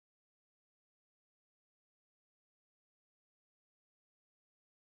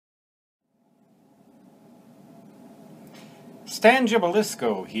Stan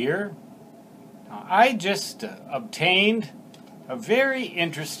Gibilisco here. I just obtained a very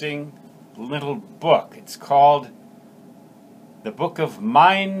interesting little book. It's called The Book of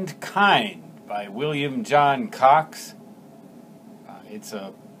Mindkind by William John Cox. It's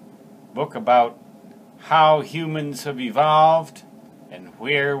a book about how humans have evolved and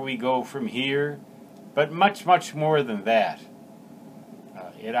where we go from here, but much, much more than that.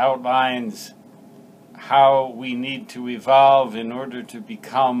 It outlines how we need to evolve in order to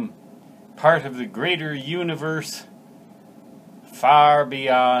become part of the greater universe far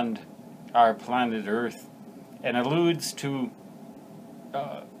beyond our planet Earth, and alludes to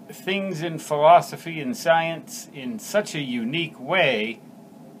things in philosophy and science in such a unique way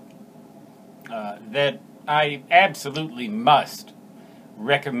that I absolutely must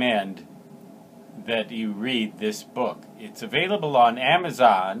recommend that you read this book. It's available on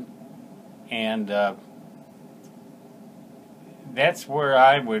Amazon, and that's where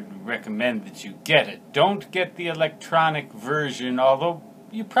I would recommend that you get it. Don't get the electronic version, although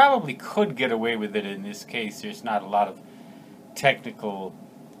you probably could get away with it in this case. There's not a lot of technical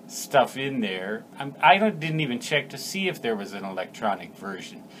stuff in there. I didn't even check to see if there was an electronic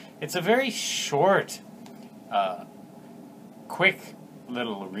version. It's a very short, quick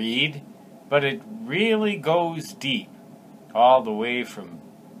little read, but it really goes deep, all the way from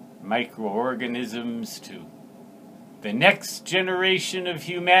microorganisms to the next generation of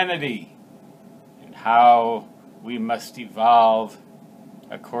humanity and how we must evolve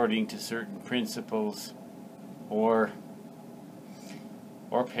according to certain principles or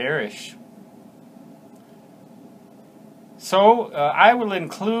perish. So I will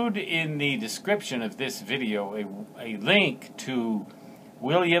include in the description of this video a link to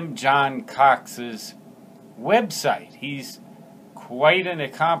William John Cox's website. He's quite an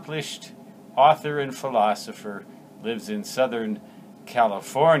accomplished author and philosopher, lives in Southern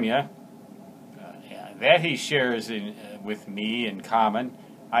California. That he shares with me in common.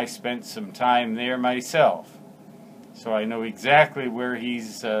 I spent some time there myself, so I know exactly where he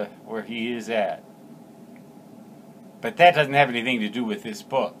is at. But that doesn't have anything to do with this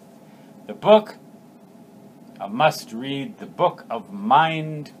book. The book, a must-read, The Book of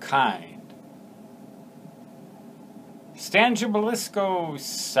Mindkind. Stan Gibilisco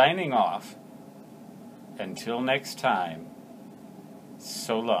signing off. Until next time,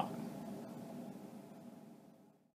 so long.